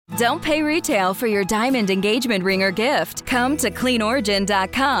Don't pay retail for your diamond engagement ring or gift. Come to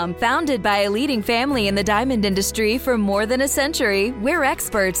CleanOrigin.com. Founded by a leading family in the diamond industry for more than a century, we're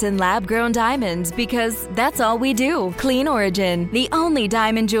experts in lab-grown diamonds because that's all we do. Clean Origin, the only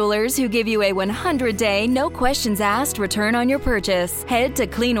diamond jewelers who give you a 100-day, no questions asked return on your purchase. Head to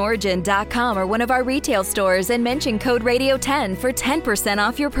CleanOrigin.com or one of our retail stores and mention code Radio10 for 10%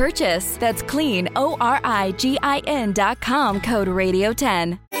 off your purchase. That's CleanOrigin.com, code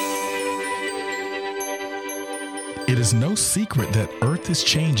Radio10. It is no secret that Earth is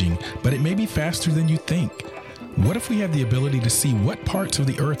changing, but it may be faster than you think. What if we had the ability to see what parts of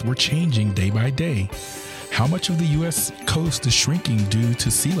the Earth were changing day by day? How much of the U.S. coast is shrinking due to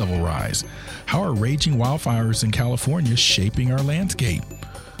sea level rise? How are raging wildfires in California shaping our landscape?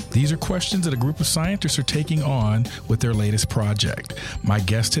 These are questions that a group of scientists are taking on with their latest project. My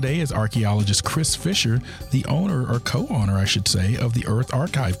guest today is archaeologist Chris Fisher, the owner, or co-owner, I should say, of the Earth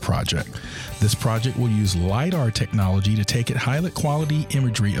Archive Project. This project will use LiDAR technology to take high-quality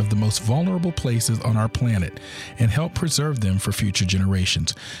imagery of the most vulnerable places on our planet and help preserve them for future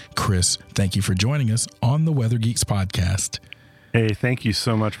generations. Chris, thank you for joining us on the Weather Geeks podcast. Hey, thank you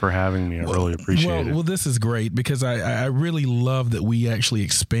so much for having me. I really appreciate it. Well, this is great because I really love that we actually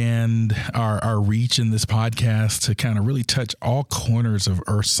expand our reach in this podcast to kind of really touch all corners of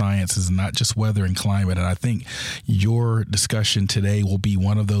Earth sciences and not just weather and climate. And I think your discussion today will be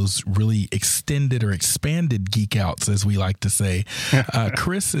one of those really extended or expanded geek outs, as we like to say.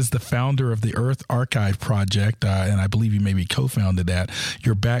 Chris is the founder of the Earth Archive Project, and I believe you maybe co-founded that.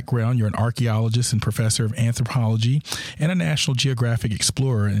 Your background, you're an archaeologist and professor of anthropology and a National Geographic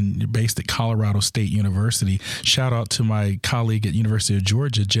explorer, and you're based at Colorado State University. Shout out to my colleague at University of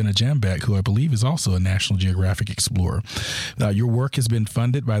Georgia, Jenna Jambeck, who I believe is also a National Geographic explorer. Your work has been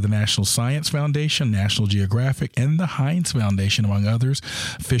funded by the National Science Foundation, National Geographic, and the Heinz Foundation, among others.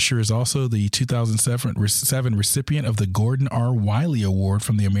 Fisher is also the 2007 recipient of the Gordon R. Wiley Award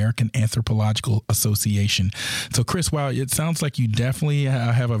from the American Anthropological Association. So, Chris, wow, it sounds like you definitely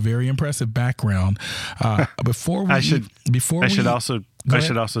have a very impressive background. I should also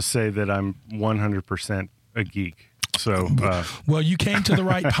say that I'm 100% a geek. So, well, you came to the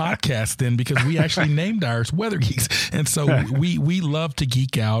right podcast then, because we actually named ours Weather Geeks. And so we love to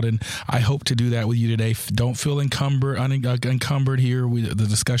geek out, and I hope to do that with you today. Don't feel encumbered here. The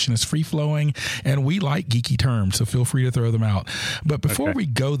discussion is free flowing, and we like geeky terms, so feel free to throw them out. But before we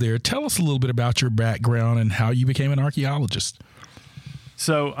go there, tell us a little bit about your background and how you became an archaeologist.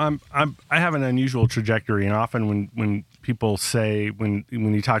 So I have an unusual trajectory, and often when people say, when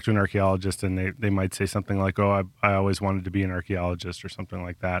you talk to an archaeologist and they might say something like, oh, I always wanted to be an archaeologist or something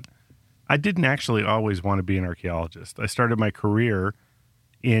like that. I didn't actually always want to be an archaeologist. I started my career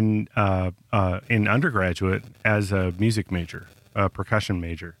in undergraduate as a music major, a percussion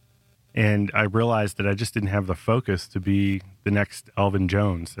major. And I realized that I just didn't have the focus to be the next Elvin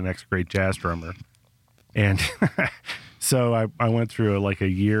Jones, the next great jazz drummer. And so I went through a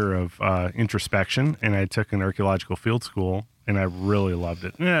year of introspection, and I took an archaeological field school, and I really loved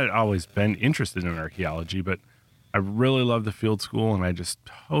it. And I'd always been interested in archaeology, but I really loved the field school, and I just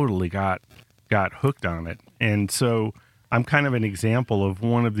totally got hooked on it. And so I'm kind of an example of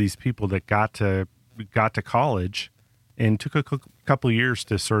one of these people that got to college and took a couple years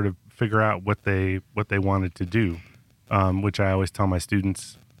to sort of figure out what they wanted to do, which I always tell my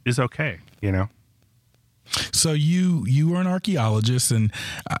students is okay, you know. So you are an archaeologist, and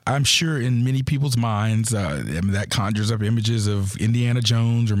I'm sure in many people's minds that conjures up images of Indiana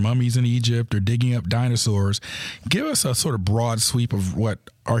Jones or mummies in Egypt or digging up dinosaurs. Give us a sort of broad sweep of what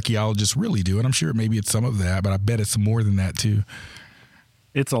archaeologists really do, and I'm sure maybe it's some of that, but I bet it's more than that too.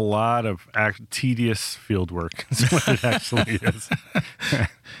 It's a lot of tedious field work is what it actually is.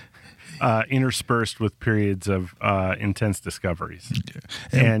 Interspersed with periods of intense discoveries.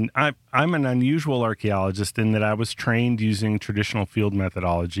 And I'm an unusual archaeologist in that I was trained using traditional field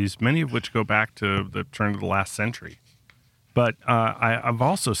methodologies, many of which go back to the turn of the last century. But I've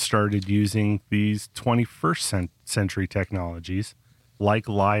also started using these 21st century technologies like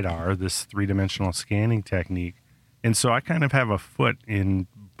LiDAR, this three-dimensional scanning technique. And so I kind of have a foot in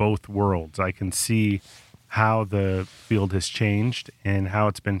both worlds. I can see how the field has changed and how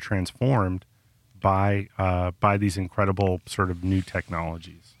it's been transformed by these incredible sort of new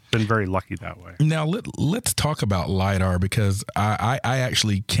technologies. Been very lucky that way. Now let's talk about LiDAR, because I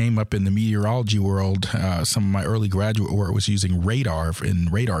actually came up in the meteorology world. Some of my early graduate work was using radar in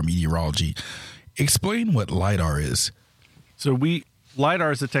radar meteorology. Explain what LiDAR is. So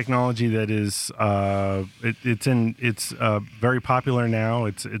LiDAR is a technology that is it's very popular now.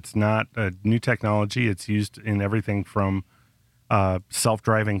 It's not a new technology. It's used in everything from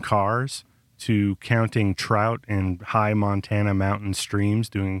self-driving cars to counting trout in high Montana mountain streams,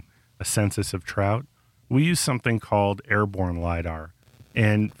 doing a census of trout. We use something called airborne LiDAR.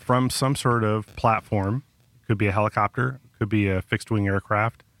 And from some sort of platform, could be a helicopter, could be a fixed-wing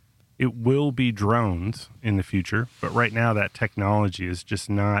aircraft, it will be drones in the future. But right now, that technology is just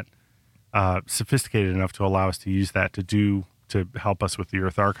not sophisticated enough to allow us to use that to help us with the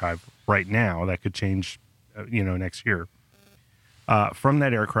Earth Archive right now. That could change, next year. From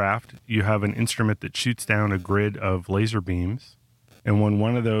that aircraft, you have an instrument that shoots down a grid of laser beams, and when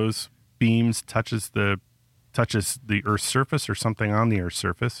one of those beams touches the Earth's surface or something on the Earth's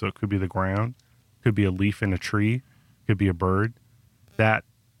surface, so it could be the ground, could be a leaf in a tree, could be a bird, that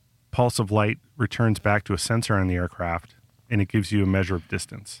pulse of light returns back to a sensor on the aircraft, and it gives you a measure of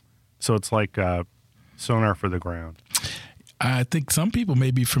distance. So it's like sonar for the ground. I think some people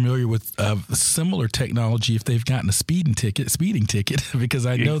may be familiar with similar technology if they've gotten a speeding ticket, because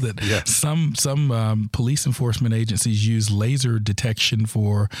I know that some police enforcement agencies use laser detection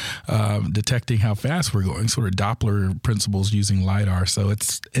for detecting how fast we're going, sort of Doppler principles using LiDAR. So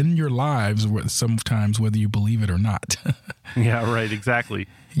it's in your lives sometimes, whether you believe it or not. Yeah, right, exactly.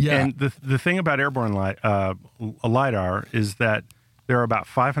 Yeah. And the thing about airborne LiDAR is that there are about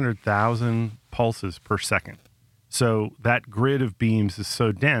 500,000 pulses per second. So that grid of beams is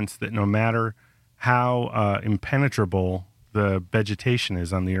so dense that no matter how impenetrable the vegetation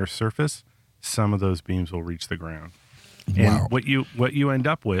is on the Earth's surface, some of those beams will reach the ground. Wow. And what you end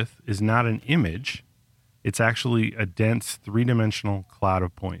up with is not an image. It's actually a dense three-dimensional cloud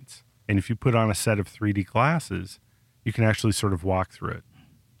of points. And if you put on a set of 3D glasses, you can actually sort of walk through it.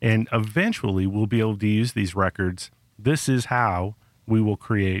 And eventually we'll be able to use these records. This is how we will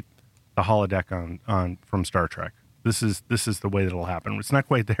create the holodeck on from Star Trek. This is the way that it'll happen. It's not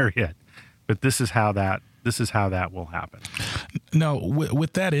quite there yet, but this is how that will happen. Now,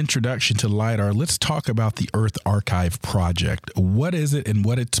 with that introduction to LiDAR, let's talk about the Earth Archive project. What is it, and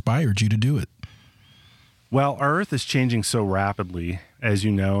what inspired you to do it? Well, our Earth is changing so rapidly, as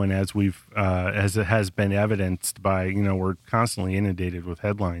you know, and as it has been evidenced by, we're constantly inundated with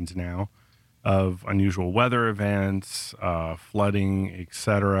headlines now of unusual weather events, flooding,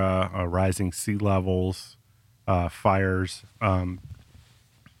 etc., rising sea levels, fires. Even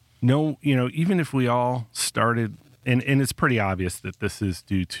if we all started, and it's pretty obvious that this is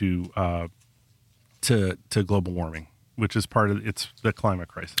due to global warming, which is part of the climate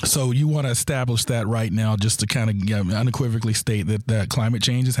crisis. So you want to establish that right now, just to kind of unequivocally state that climate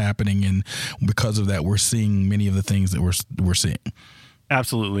change is happening, and because of that, we're seeing many of the things that we're seeing.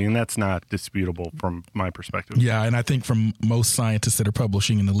 Absolutely, and that's not disputable from my perspective. Yeah, and I think from most scientists that are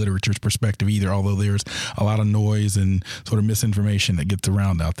publishing in the literature's perspective either, although there's a lot of noise and sort of misinformation that gets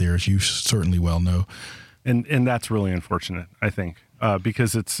around out there, as you certainly well know. And that's really unfortunate, I think,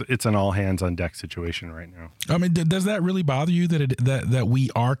 because it's an all hands on deck situation right now. I mean, does that really bother you that we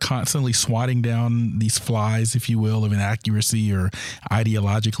are constantly swatting down these flies, if you will, of inaccuracy or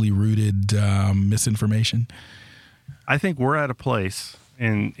ideologically rooted misinformation? I think we're at a place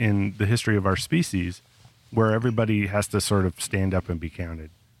in the history of our species where everybody has to sort of stand up and be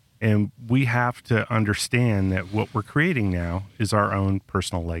counted. And we have to understand that what we're creating now is our own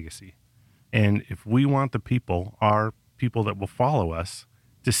personal legacy. And if we want our people that will follow us,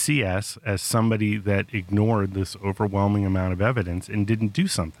 to see us as somebody that ignored this overwhelming amount of evidence and didn't do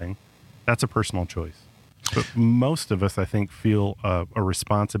something, that's a personal choice. But most of us, I think, feel a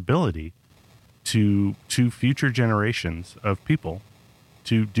responsibility to future generations of people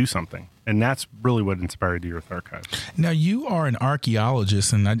to do something. And that's really what inspired the Earth Archive. Now, you are an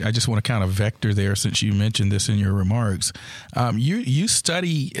archaeologist, and I just want to kind of vector there since you mentioned this in your remarks. You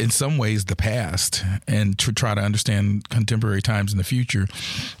study, in some ways, the past and to try to understand contemporary times in the future.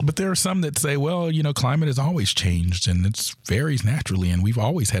 But there are some that say, well, climate has always changed, and it varies naturally, and we've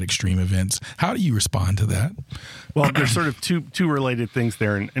always had extreme events. How do you respond to that? Well, there's sort of two related things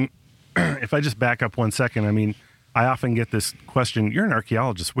there. And if I just back up 1 second, I mean, I often get this question, you're an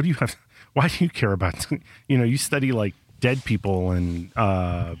archaeologist. What do you have? Why do you care about, you study like dead people and,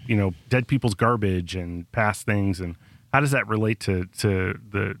 dead people's garbage and past things. And how does that relate to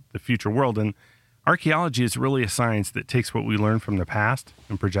the future world? And archaeology is really a science that takes what we learn from the past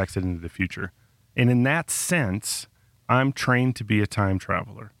and projects it into the future. And in that sense, I'm trained to be a time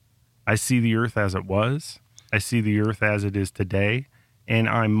traveler. I see the Earth as it was. I see the Earth as it is today. And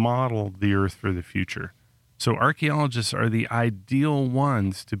I model the Earth for the future. So archaeologists are the ideal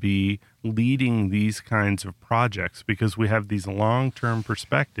ones to be leading these kinds of projects because we have these long-term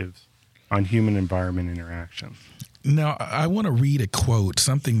perspectives on human-environment interactions. Now, I want to read a quote,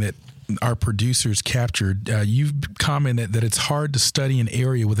 something that our producers captured, you've commented that it's hard to study an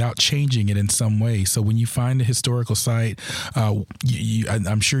area without changing it in some way. So when you find a historical site,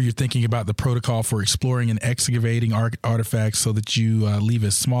 I'm sure you're thinking about the protocol for exploring and excavating artifacts so that you leave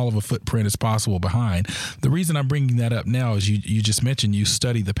as small of a footprint as possible behind. The reason I'm bringing that up now is you just mentioned you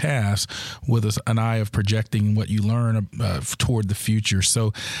study the past with an eye of projecting what you learn toward the future.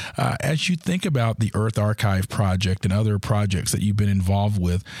 So as you think about the Earth Archive project and other projects that you've been involved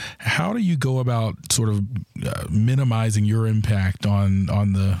with, how do you go about sort of minimizing your impact on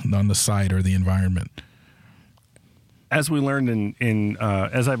the site or the environment? As we learned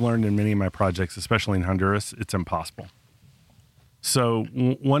as I've learned in many of my projects, especially in Honduras, it's impossible. So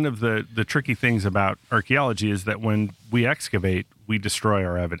one of the tricky things about archaeology is that when we excavate, we destroy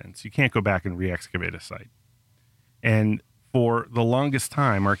our evidence. You can't go back and re-excavate a site. And for the longest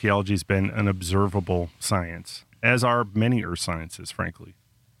time, archaeology has been an observable science, as are many earth sciences, frankly.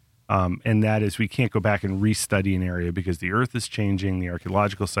 And that is, we can't go back and restudy an area because the earth is changing, the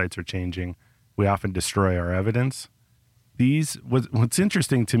archaeological sites are changing. We often destroy our evidence. What's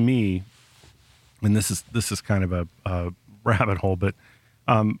interesting to me, and this is kind of a rabbit hole, but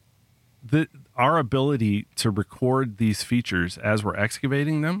our ability to record these features as we're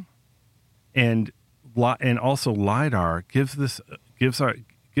excavating them, and also LiDAR gives us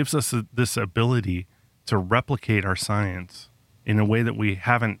this ability to replicate our science in a way that we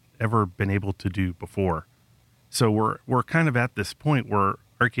haven't ever been able to do before. So we're kind of at this point where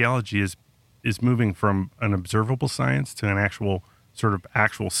archaeology is moving from an observable science to an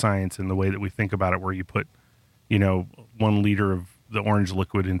actual science in the way that we think about it, where you put 1 liter of the orange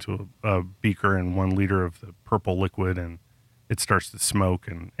liquid into a beaker and 1 liter of the purple liquid, and it starts to smoke,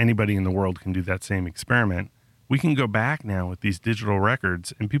 and anybody in the world can do that same experiment. We can go back now with these digital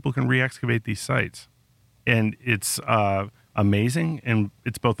records and people can re-excavate these sites. And it's amazing, and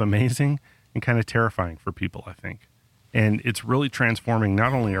it's both amazing and kind of terrifying for people, I think. And it's really transforming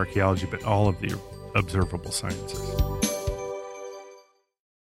not only archaeology, but all of the observable sciences.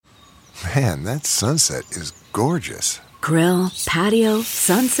 Man, that sunset is gorgeous. Grill, patio,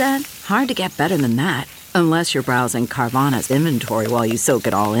 sunset. Hard to get better than that. Unless you're browsing Carvana's inventory while you soak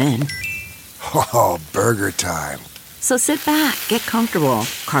it all in. Oh, burger time. So sit back, get comfortable.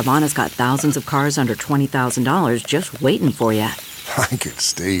 Carvana's got thousands of cars under $20,000 just waiting for you. I could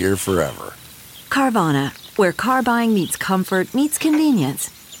stay here forever. Carvana, where car buying meets comfort meets convenience.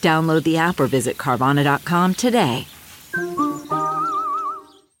 Download the app or visit Carvana.com today.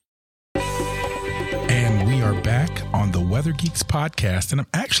 And we are back on the Weather Geeks podcast, and I'm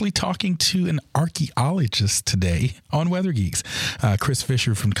actually talking to an archaeologist today on Weather Geeks. Chris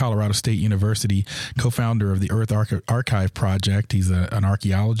Fisher from Colorado State University, co-founder of the Earth Archive Project. He's an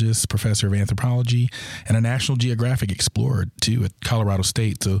archaeologist, professor of anthropology, and a National Geographic explorer, too, at Colorado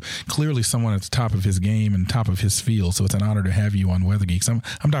State. So clearly someone at the top of his game and top of his field. So it's an honor to have you on Weather Geeks. I'm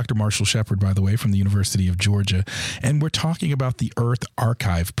Dr. Marshall Shepard, by the way, from the University of Georgia, and we're talking about the Earth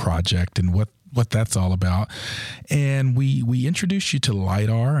Archive Project and what that's all about. And we introduced you to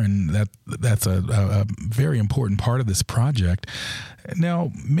LiDAR, and that's a very important part of this project.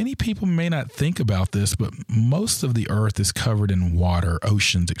 Now, many people may not think about this, but most of the Earth is covered in water,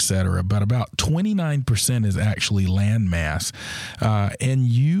 oceans, etc. But about 29% is actually land mass. And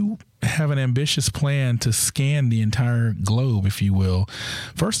you have an ambitious plan to scan the entire globe, if you will.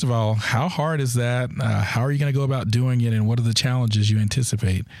 First of all, how hard is that? How are you going to go about doing it, and what are the challenges you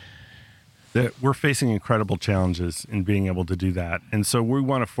anticipate? That we're facing incredible challenges in being able to do that. And so we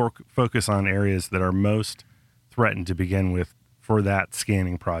want to focus on areas that are most threatened to begin with for that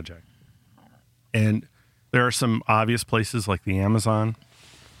scanning project. And there are some obvious places like the Amazon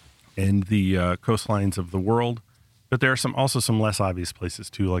and the coastlines of the world, but there are also some less obvious places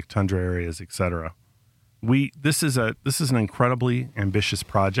too, like tundra areas, etc. This is an incredibly ambitious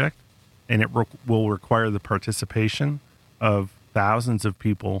project, and it will require the participation of thousands of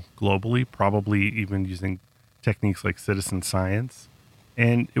people globally, probably even using techniques like citizen science,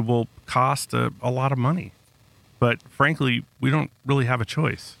 and it will cost a lot of money. But frankly, we don't really have a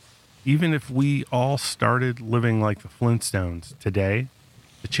choice. Even if we all started living like the Flintstones today,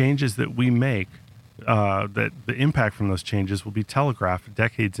 the changes that we make, that the impact from those changes will be telegraphed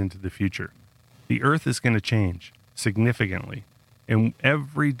decades into the future. The Earth is going to change significantly, and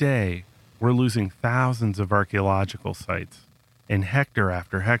every day we're losing thousands of archaeological sites and hectare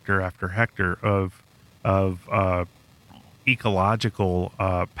after hectare after hectare of ecological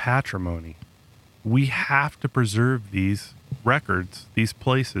patrimony. We have to preserve these records, these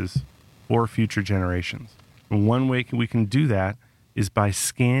places, for future generations. And one way we can do that is by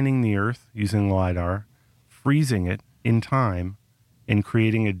scanning the Earth using LiDAR, freezing it in time, and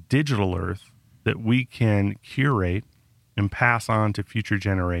creating a digital Earth that we can curate and pass on to future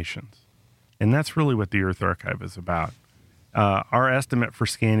generations. And that's really what the Earth Archive is about. Our estimate for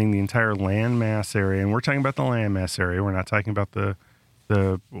scanning the entire landmass area, and we're talking about the landmass area, we're not talking about the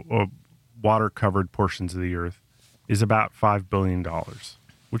water-covered portions of the Earth, is about $5 billion,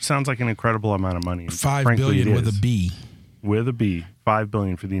 which sounds like an incredible amount of money. $5 billion with a B. With a B. $5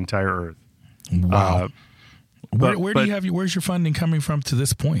 billion for the entire Earth. Wow. Where's your funding coming from to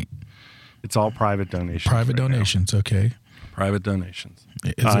this point? It's all private donations. Private donations, okay. Private donations.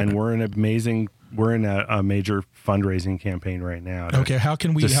 And we're in a major fundraising campaign right now. Okay, how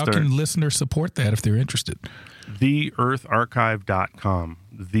can listeners support that if they're interested? TheEarthArchive.com.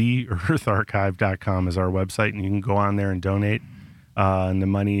 TheEarthArchive.com is our website, and you can go on there and donate. And the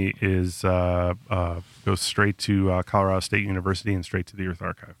money goes straight to Colorado State University and straight to the Earth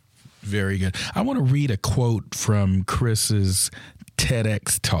Archive. Very good. I want to read a quote from Chris's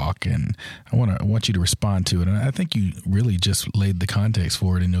TEDx talk, and I want you to respond to it. And I think you really just laid the context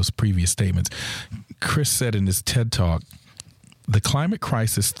for it in those previous statements. Chris said in his TED talk, "The climate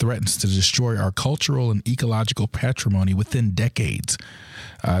crisis threatens to destroy our cultural and ecological patrimony within decades."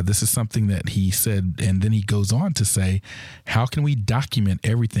 This is something that he said, and then he goes on to say, how can we document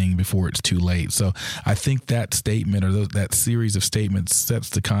everything before it's too late? So I think that statement or that series of statements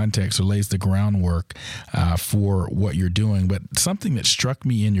sets the context or lays the groundwork for what you're doing. But something that struck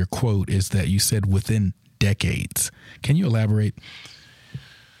me in your quote is that you said within decades. Can you elaborate?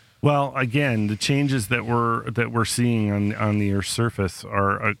 Well, again, the changes that we're seeing on the Earth's surface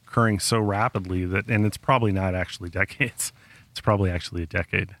are occurring so rapidly and it's probably not actually decades. It's probably actually a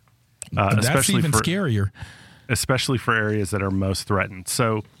decade. That's even scarier. Especially for areas that are most threatened.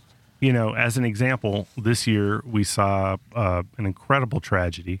 So, as an example, this year we saw an incredible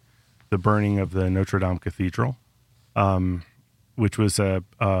tragedy, the burning of the Notre Dame Cathedral, which was a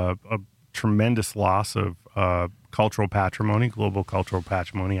tremendous loss of cultural patrimony, global cultural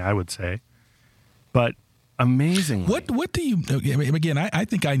patrimony, I would say. But amazingly, what do you? Again, I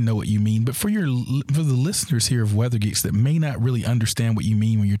think I know what you mean, but for the listeners here of Weather Geeks that may not really understand what you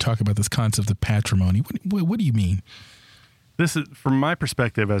mean when you're talking about this concept of patrimony, what do you mean? This is, from my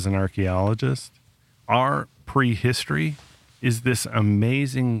perspective as an archaeologist, our prehistory is this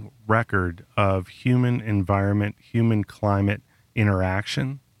amazing record of human environment, human climate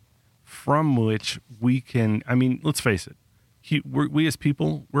interaction, from which we can. I mean, let's face it, we as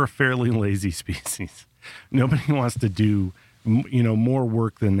people, we're a fairly lazy species. Nobody wants to do, more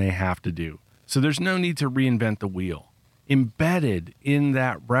work than they have to do. So there's no need to reinvent the wheel. Embedded in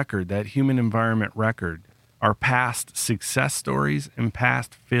that record, that human environment record, are past success stories and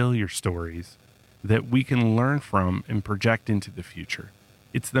past failure stories that we can learn from and project into the future.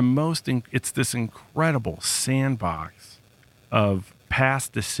 It's this incredible sandbox of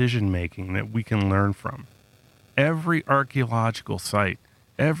past decision making that we can learn from. Every archaeological site,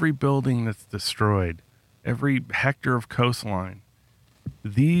 every building that's destroyed, every hectare of coastline,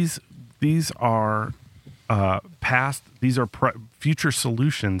 these are future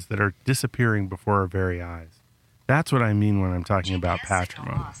solutions that are disappearing before our very eyes. That's what I mean when I'm talking about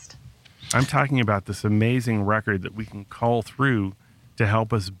patrimony. I'm talking about this amazing record that we can cull through to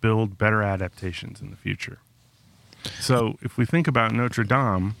help us build better adaptations in the future. So if we think about Notre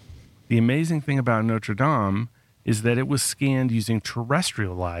Dame, the amazing thing about Notre Dame is that it was scanned using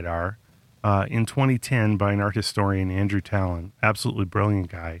terrestrial LiDAR in 2010 by an art historian, Andrew Tallon, absolutely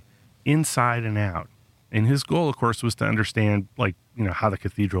brilliant guy, inside and out. And his goal, of course, was to understand, how the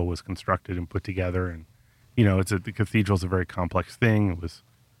cathedral was constructed and put together. And, the cathedral's a very complex thing. It was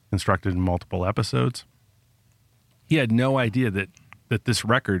constructed in multiple episodes. He had no idea that this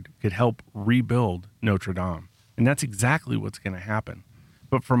record could help rebuild Notre Dame. And that's exactly what's going to happen.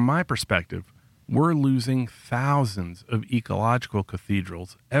 But from my perspective, we're losing thousands of ecological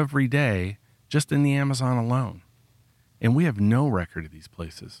cathedrals every day just in the Amazon alone. And we have no record of these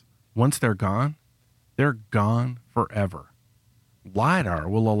places. Once they're gone forever. LiDAR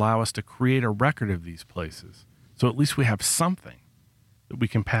will allow us to create a record of these places. So at least we have something that we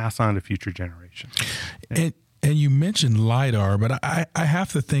can pass on to future generations. And you mentioned LiDAR, but I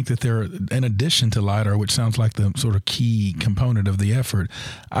have to think that there, in addition to LiDAR, which sounds like the sort of key component of the effort,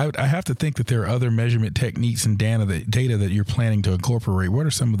 I have to think that there are other measurement techniques and data that you're planning to incorporate. What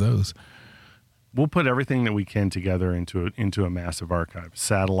are some of those? We'll put everything that we can together into a massive archive: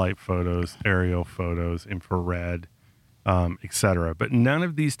 satellite photos, aerial photos, infrared, etc. But none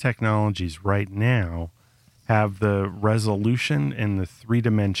of these technologies right now have the resolution and the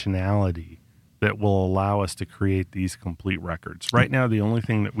three-dimensionality that will allow us to create these complete records. Right now, the only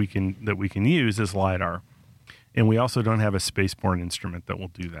thing that we can use is LiDAR. And we also don't have a spaceborne instrument that will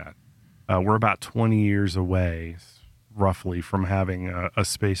do that. We're about 20 years away, roughly, from having a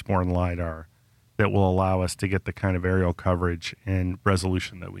spaceborne LiDAR that will allow us to get the kind of aerial coverage and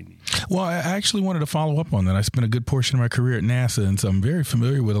resolution that we need. Well, I actually wanted to follow up on that. I spent a good portion of my career at NASA, and so I'm very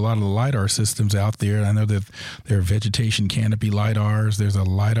familiar with a lot of the LiDAR systems out there. I know that there are vegetation canopy LiDARs. There's a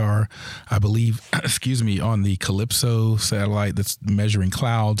LiDAR, I believe, on the Calypso satellite that's measuring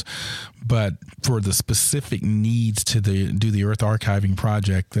clouds. But for the specific needs to do the Earth archiving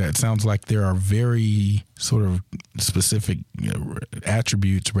project, that sounds like there are very sort of specific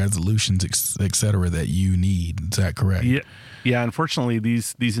attributes, resolutions, et cetera, that you need. Is that correct? Yeah. Unfortunately,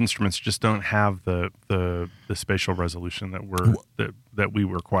 these instruments just don't have the spatial resolution that we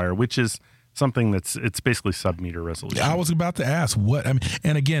require, which is something it's basically sub-meter resolution. I was about to ask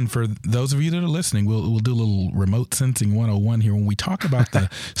and again, for those of you that are listening, we'll do a little remote sensing 101 here. When we talk about the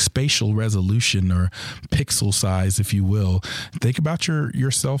spatial resolution or pixel size, if you will, think about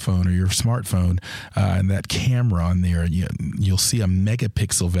your cell phone or your smartphone and that camera on there. You'll see a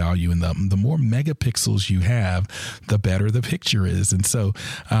megapixel value, and the more megapixels you have, the better the picture is. And so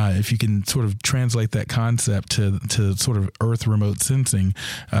if you can sort of translate that concept to sort of Earth remote sensing,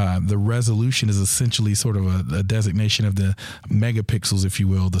 the resolution is essentially sort of a designation of the megapixels, if you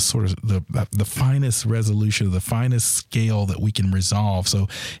will, the sort of the finest resolution, the finest scale that we can resolve. So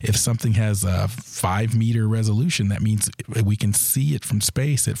if something has a 5 meter resolution, that means we can see it from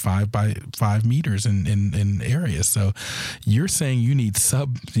space at 5 by 5 meters in areas. So you're saying you need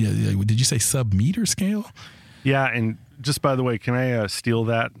did you say sub-meter scale? Yeah, and just by the way, can I steal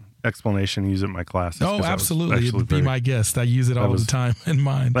that explanation and use it in my classes? Oh, absolutely. It would be my guest. I use it all the time in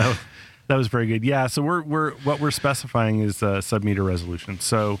mine. That was very good. Yeah, so what we're specifying is sub-meter resolution.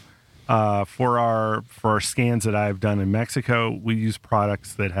 So for our scans that I've done in Mexico, we use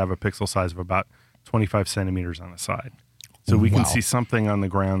products that have a pixel size of about 25 centimeters on the side. So we can see something on the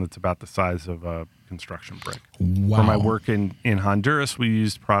ground that's about the size of a construction brick. Wow. For my work in Honduras, we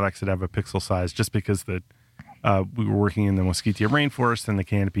used products that have a pixel size just because we were working in the Mosquitia rainforest, and the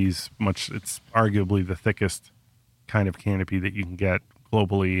canopy's it's arguably the thickest kind of canopy that you can get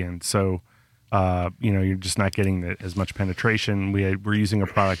globally, and so you're just not getting as much penetration. We're using a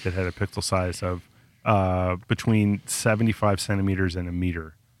product that had a pixel size of between 75 centimeters and a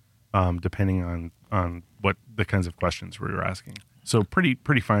meter, depending on what the kinds of questions we were asking. So pretty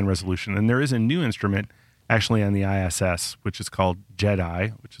fine resolution. And there is a new instrument actually on the ISS, which is called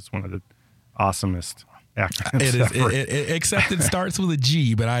JEDI, which is one of the awesomest acronyms. It is, except it starts with a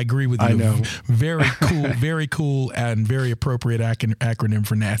G, but I agree with you. I know. Very cool, and very appropriate acronym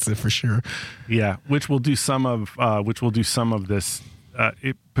for NASA for sure. Yeah, which will do some of this.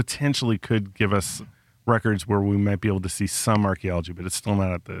 It potentially could give us records where we might be able to see some archaeology, but it's still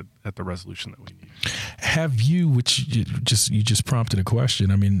not at the resolution that we need. Have you, you just prompted a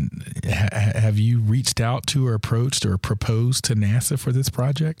question. I mean, have you reached out to or approached or proposed to NASA for this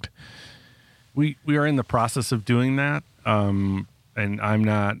project? We are in the process of doing that, and I'm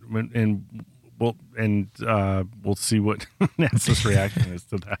not, and we'll see what NASA's reaction is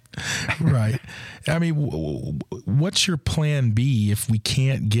to that. Right. I mean, what's your plan B if we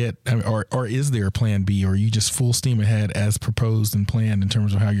can't get, or is there a plan B, or are you just full steam ahead as proposed and planned in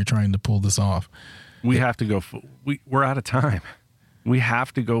terms of how you're trying to pull this off? We have to go. We're out of time. We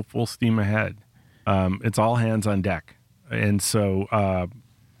have to go full steam ahead. It's all hands on deck, and so.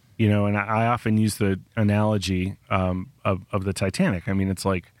 And I often use the analogy of the Titanic. I mean, it's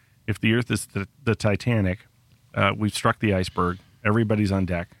like if the Earth is the Titanic, we've struck the iceberg, everybody's on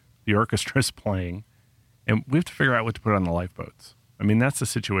deck, the orchestra is playing, and we have to figure out what to put on the lifeboats. I mean, that's the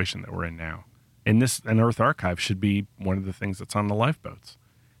situation that we're in now. And an Earth archive should be one of the things that's on the lifeboats.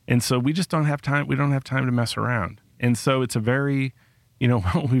 And so we just don't have time. We don't have time to mess around. And so it's a very,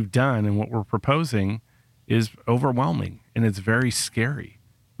 what we've done and what we're proposing is overwhelming, and it's very scary.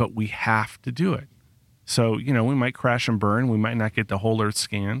 But we have to do it. So, we might crash and burn. We might not get the whole Earth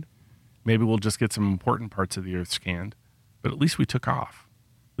scanned. Maybe we'll just get some important parts of the Earth scanned. But at least we took off.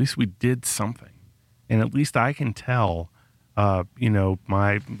 At least we did something. And at least I can tell, the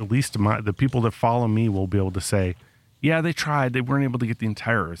people that follow me will be able to say, yeah, they tried. They weren't able to get the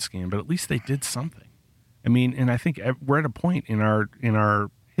entire Earth scanned, but at least they did something. I mean, and I think we're at a point in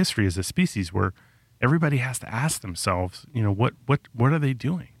our history as a species where everybody has to ask themselves, what are they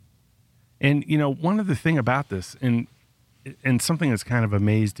doing? And, one other thing about this, and something that's kind of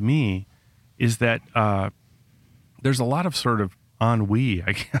amazed me, is that there's a lot of sort of ennui,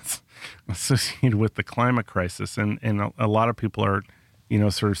 I guess, associated with the climate crisis. And a lot of people are,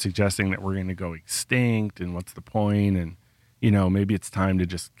 sort of suggesting that we're going to go extinct, and what's the point? And, maybe it's time to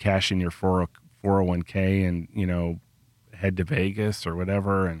just cash in your 401k and, head to Vegas or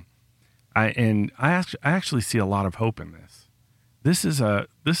whatever. And I actually see a lot of hope in this. This is a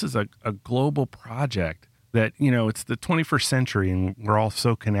global project that, it's the 21st century and we're all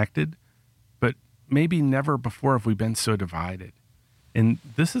so connected, but maybe never before have we been so divided. And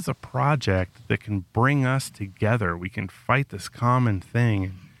this is a project that can bring us together. We can fight this common thing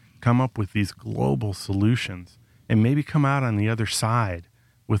and come up with these global solutions and maybe come out on the other side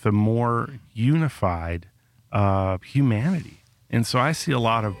with a more unified humanity. And so I see a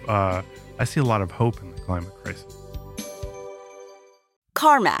lot of hope in the climate crisis.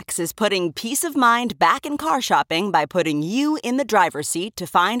 CarMax is putting peace of mind back in car shopping by putting you in the driver's seat to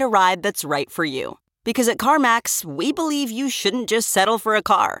find a ride that's right for you. Because at CarMax, we believe you shouldn't just settle for a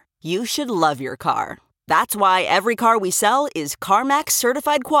car. You should love your car. That's why every car we sell is CarMax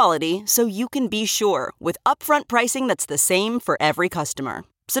certified quality, so you can be sure with upfront pricing that's the same for every customer.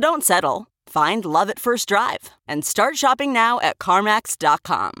 So don't settle. Find love at first drive and start shopping now at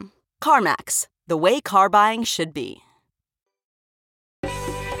CarMax.com. CarMax, the way car buying should be.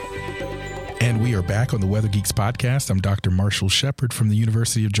 And we are back on the Weather Geeks podcast. I'm Dr. Marshall Shepard from the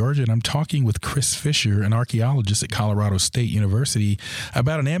University of Georgia, and I'm talking with Chris Fisher, an archaeologist at Colorado State University,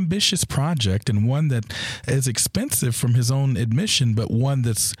 about an ambitious project and one that is expensive from his own admission, but one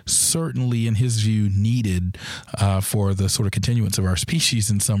that's certainly, in his view, needed for the sort of continuance of our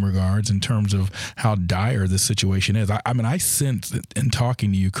species in some regards in terms of how dire this situation is. I sense, in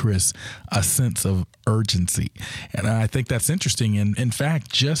talking to you, Chris, a sense of urgency. And I think that's interesting. And in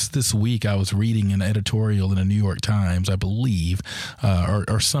fact, just this week, I was reading an editorial in the New York Times, I believe,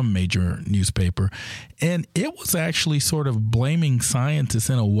 or some major newspaper, and it was actually sort of blaming scientists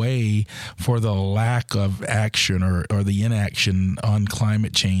in a way for the lack of action or the inaction on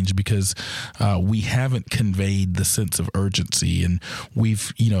climate change because we haven't conveyed the sense of urgency. And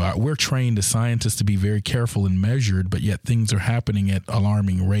we're trained as scientists to be very careful and measured, but yet things are happening at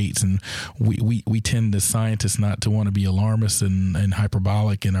alarming rates. And we tend as scientists not to want to be alarmist and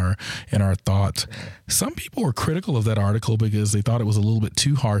hyperbolic in our thoughts. Some people were critical of that article because they thought it was a little bit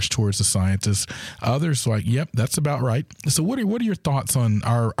too harsh towards the scientists. Others like, yep, that's about right. So what are your thoughts on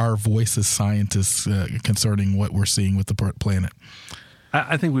our voice as scientists concerning what we're seeing with the planet?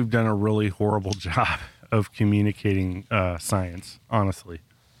 I think we've done a really horrible job of communicating science, honestly.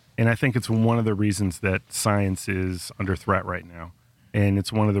 And I think it's one of the reasons that science is under threat right now. And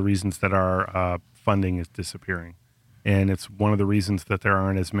it's one of the reasons that our funding is disappearing. And it's one of the reasons that there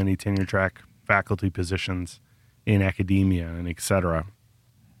aren't as many tenure-track faculty positions in academia and et cetera.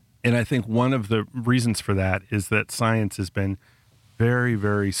 And I think one of the reasons for that is that science has been very,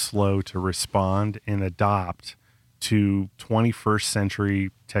 very slow to respond and adopt to 21st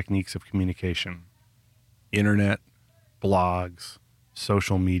century techniques of communication. Internet, blogs,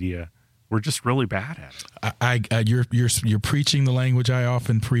 social media. We're just really bad at it. You're preaching the language I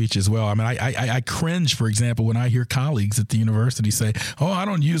often preach as well. I mean, I cringe, for example, when I hear colleagues at the university say, "Oh, I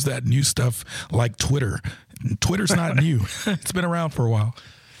don't use that new stuff like Twitter." Twitter's not new; it's been around for a while.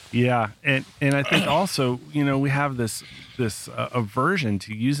 Yeah, and I think also, we have this aversion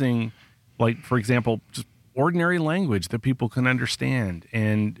to using, like, for example, just ordinary language that people can understand,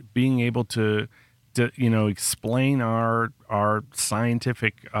 and being able to explain our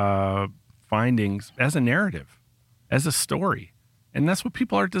scientific findings as a narrative, as a story. And that's what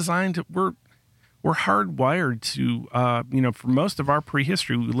people are designed to. We're hardwired to, for most of our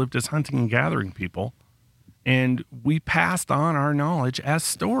prehistory, we lived as hunting and gathering people, and we passed on our knowledge as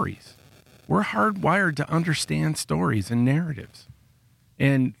stories. We're hardwired to understand stories and narratives.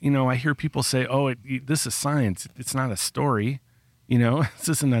 And, I hear people say, "Oh, this is science. It's not a story. This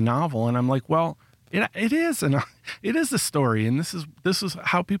isn't a novel." And I'm like, well, It is a story, and this is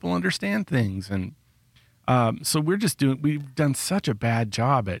how people understand things, and so we've done such a bad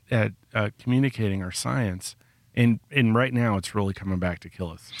job at communicating our science, and right now it's really coming back to kill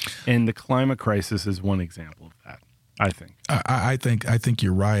us. And the climate crisis is one example of that. I think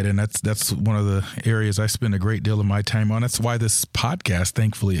you're right, and that's one of the areas I spend a great deal of my time on. That's why this podcast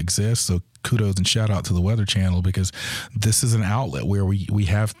thankfully exists. So kudos and shout out to the Weather Channel, because this is an outlet where we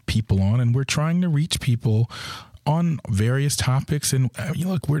have people on, and we're trying to reach people on various topics. And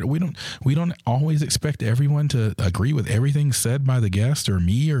look, we don't always expect everyone to agree with everything said by the guest or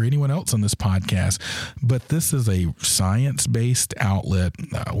me or anyone else on this podcast, but this is a science-based outlet.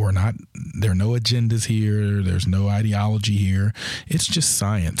 There are no agendas here. There's no ideology here. It's just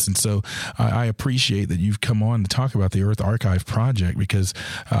science. And so I appreciate that you've come on to talk about the Earth Archive project, because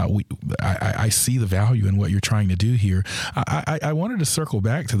I see the value in what you're trying to do here. I wanted to circle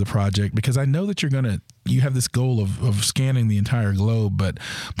back to the project because I know that you're going to you have this goal of scanning the entire globe, but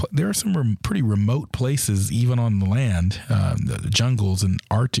there are some pretty remote places, even on the land, the jungles and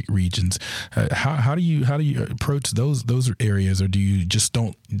Arctic regions. How do you approach those areas, or do you just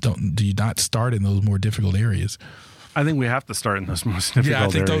do you not start in those more difficult areas? I think we have to start in those most difficult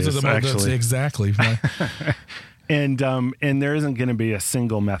areas. Yeah, I think those are the most exactly. And there isn't going to be a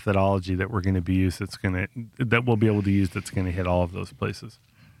single methodology that we're going to be used that we'll be able to use that's going to hit all of those places.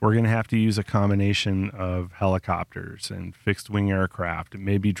 We're going to have to use a combination of helicopters and fixed wing aircraft,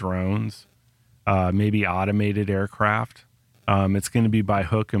 maybe drones, maybe automated aircraft. It's going to be by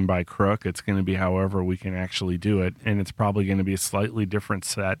hook and by crook. It's going to be however we can actually do it, and it's probably going to be a slightly different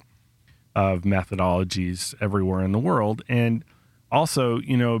set of methodologies everywhere in the world. And also,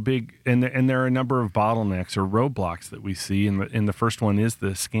 and there are a number of bottlenecks or roadblocks that we see. And the first one is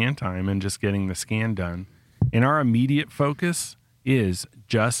the scan time and just getting the scan done. And our immediate focus is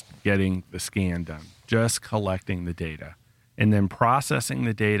just getting the scan done, just collecting the data, and then processing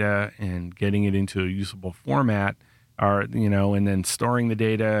the data and getting it into a usable format, and then storing the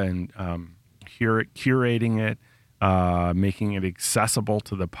data and curating it, making it accessible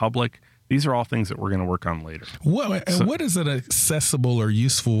to the public. These are all things that we're going to work on later. What does an accessible or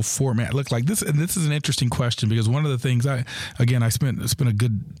useful format look like? This is an interesting question, because one of the things I spent a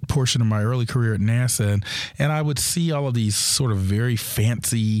good portion of my early career at NASA, and I would see all of these sort of very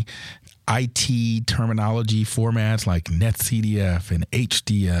fancy IT terminology formats like NetCDF and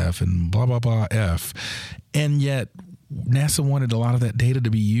HDF and blah, blah, blah F. And yet NASA wanted a lot of that data to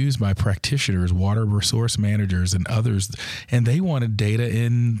be used by practitioners, water resource managers, and others, and they wanted data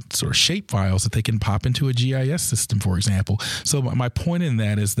in sort of shape files that they can pop into a GIS system, for example. So my point in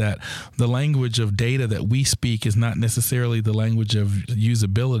that is that the language of data that we speak is not necessarily the language of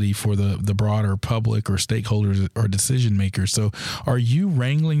usability for the broader public or stakeholders or decision makers. So are you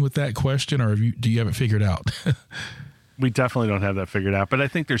wrangling with that question, or do you have it figured out? We definitely don't have that figured out, but I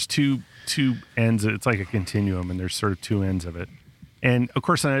think there's two ends. It's like a continuum, and there's sort of two ends of it. And of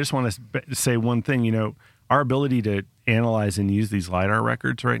course, I just want to say one thing, our ability to analyze and use these LiDAR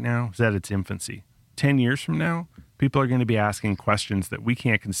records right now is at its infancy. 10 years from now, people are going to be asking questions that we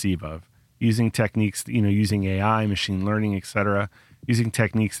can't conceive of, using techniques, using AI, machine learning, et cetera, using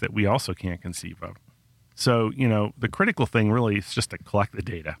techniques that we also can't conceive of. So, the critical thing really is just to collect the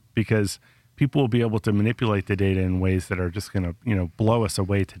data, because people will be able to manipulate the data in ways that are just going to, blow us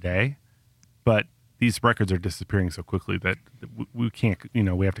away today. But these records are disappearing so quickly that we can't,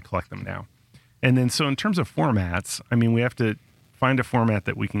 we have to collect them now. And then, so in terms of formats, we have to find a format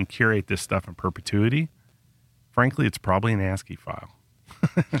that we can curate this stuff in perpetuity. Frankly, it's probably an ASCII file.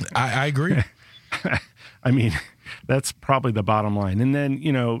 I agree. That's probably the bottom line. And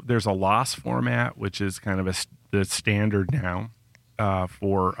then, there's a loss format, which is kind of the standard now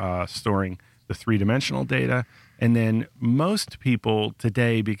for storing the three-dimensional data. And then most people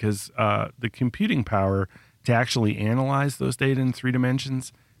today, because the computing power to actually analyze those data in 3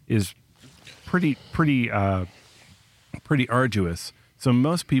 dimensions is pretty arduous. So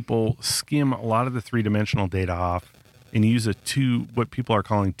most people skim a lot of the 3-dimensional data off and use what people are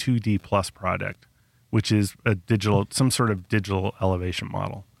calling 2D plus product, which is some sort of digital elevation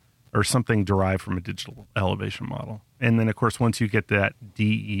model, or something derived from a digital elevation model. And then, of course, once you get that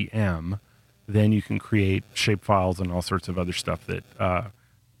DEM, then you can create shape files and all sorts of other stuff that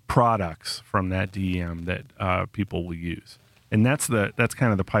products from that DEM that people will use. And that's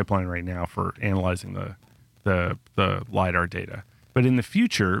kind of the pipeline right now for analyzing the LiDAR data. But in the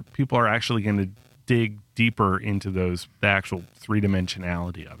future, people are actually going to dig deeper into the actual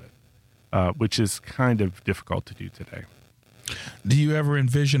 3-dimensionality of it, which is kind of difficult to do today. Do you ever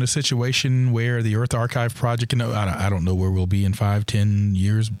envision a situation where the Earth Archive project, I don't know where we'll be in 5-10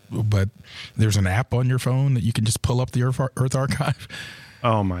 years, but there's an app on your phone that you can just pull up the Earth Archive?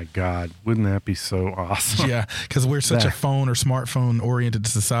 Oh my God. Wouldn't that be so awesome? Yeah, because we're such a phone or smartphone oriented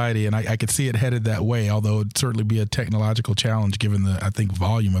society, and I could see it headed that way, although it'd certainly be a technological challenge given the, I think,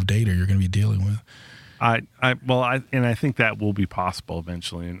 volume of data you're going to be dealing with. I think that will be possible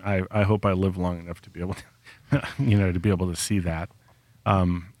eventually, and I hope I live long enough to be able to to be able to see that.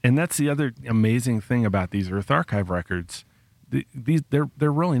 And that's the other amazing thing about these Earth Archive records. They're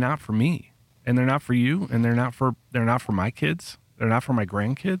really not for me, and they're not for you, and they're not for my kids. They're not for my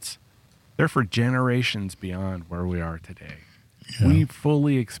grandkids. They're for generations beyond where we are today. Yeah. We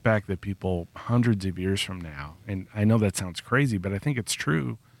fully expect that people hundreds of years from now, and I know that sounds crazy, but I think it's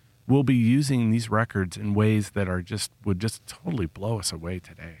true, will be using these records in ways that would just totally blow us away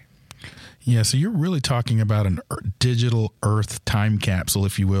today. Yeah, so you're really talking about a digital Earth time capsule,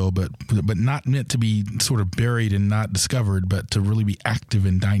 if you will, but not meant to be sort of buried and not discovered, but to really be active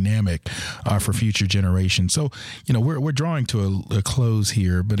and dynamic for future generations. So, we're drawing to a close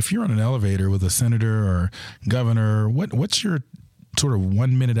here, but if you're on an elevator with a senator or governor, what's your sort of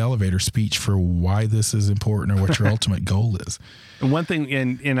 1-minute elevator speech for why this is important or what your ultimate goal is? And one thing,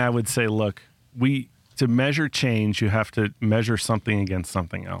 and I would say, look, to measure change, you have to measure something against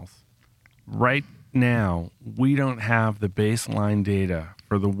something else. Right now, we don't have the baseline data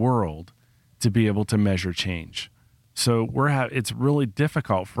for the world to be able to measure change. So it's really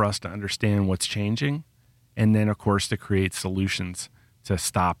difficult for us to understand what's changing, and then, of course, to create solutions to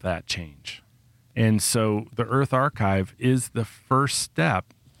stop that change. And so the Earth Archive is the first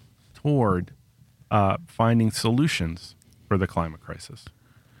step toward finding solutions for the climate crisis.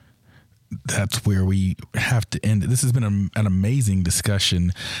 That's where we have to end it. This has been an amazing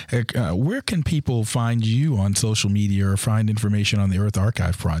discussion. Where can people find you on social media or find information on the Earth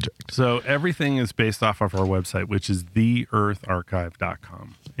Archive project? So everything is based off of our website, which is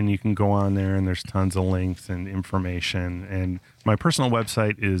theeartharchive.com. And you can go on there and there's tons of links and information. And my personal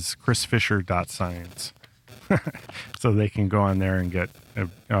website is chrisfisher.science. So they can go on there and get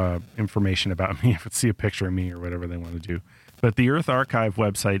information about me, see a picture of me or whatever they want to do. But the Earth Archive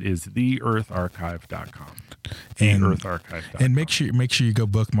website is theeartharchive.com. And make sure you go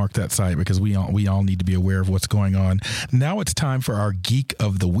bookmark that site because we all need to be aware of what's going on. Now it's time for our Geek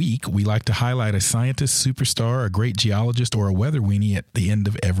of the Week. We like to highlight a scientist, superstar, a great geologist, or a weather weenie at the end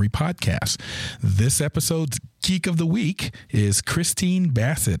of every podcast. This episode's Geek of the Week is Christine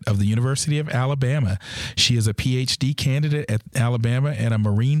Bassett of the University of Alabama. She is a PhD candidate at Alabama and a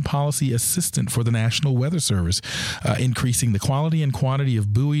marine policy assistant for the National Weather Service, increasing the quality and quantity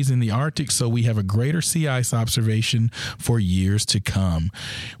of buoys in the Arctic so we have a greater sea ice observation for years to come.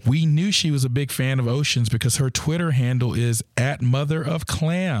 We knew she was a big fan of oceans because her Twitter handle is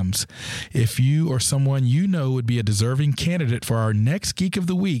 @MotherOfClams. If you or someone you know would be a deserving candidate for our next Geek of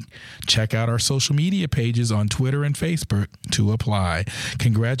the Week, check out our social media pages on Twitter and Facebook to apply.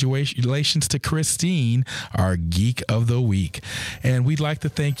 Congratulations to Christine, our Geek of the Week. And we'd like to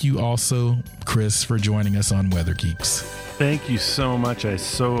thank you also, Chris, for joining us on Weather Geeks. Thank you so much. I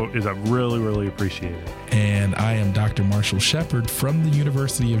really, really appreciate it. And I am Dr. Marshall Shepard from the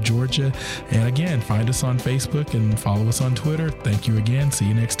University of Georgia. And again, find us on Facebook and follow us on Twitter. Thank you again. See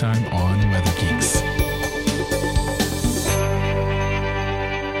you next time on Weather Geeks.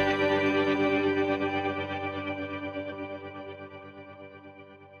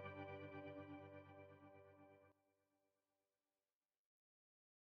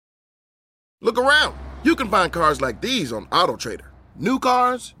 Look around. You can find cars like these on AutoTrader. New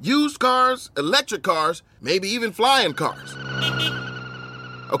cars, used cars, electric cars, maybe even flying cars.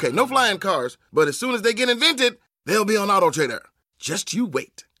 Okay, no flying cars, but as soon as they get invented, they'll be on AutoTrader. Just you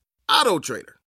wait. AutoTrader.